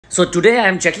So today I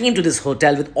am checking into this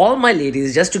hotel with all my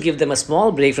ladies just to give them a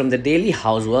small break from the daily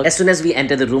housework. As soon as we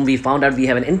enter the room, we found out we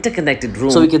have an interconnected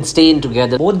room, so we can stay in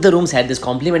together. Both the rooms had this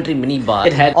complimentary mini bar.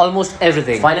 It had almost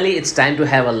everything. Finally, it's time to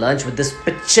have a lunch with this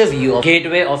picture view of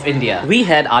Gateway of India. We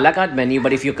had a la carte menu,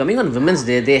 but if you're coming on Women's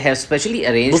Day, they have specially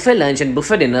arranged buffet lunch and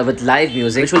buffet dinner with live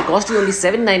music, which will cost you only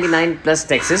 $7.99 plus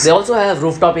taxes. They also have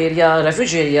rooftop area,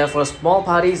 refuge area for small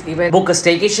parties, even book a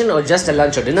staycation or just a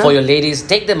lunch or dinner for your ladies.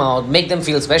 Take them out, make them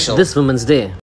feel special this Women's Day.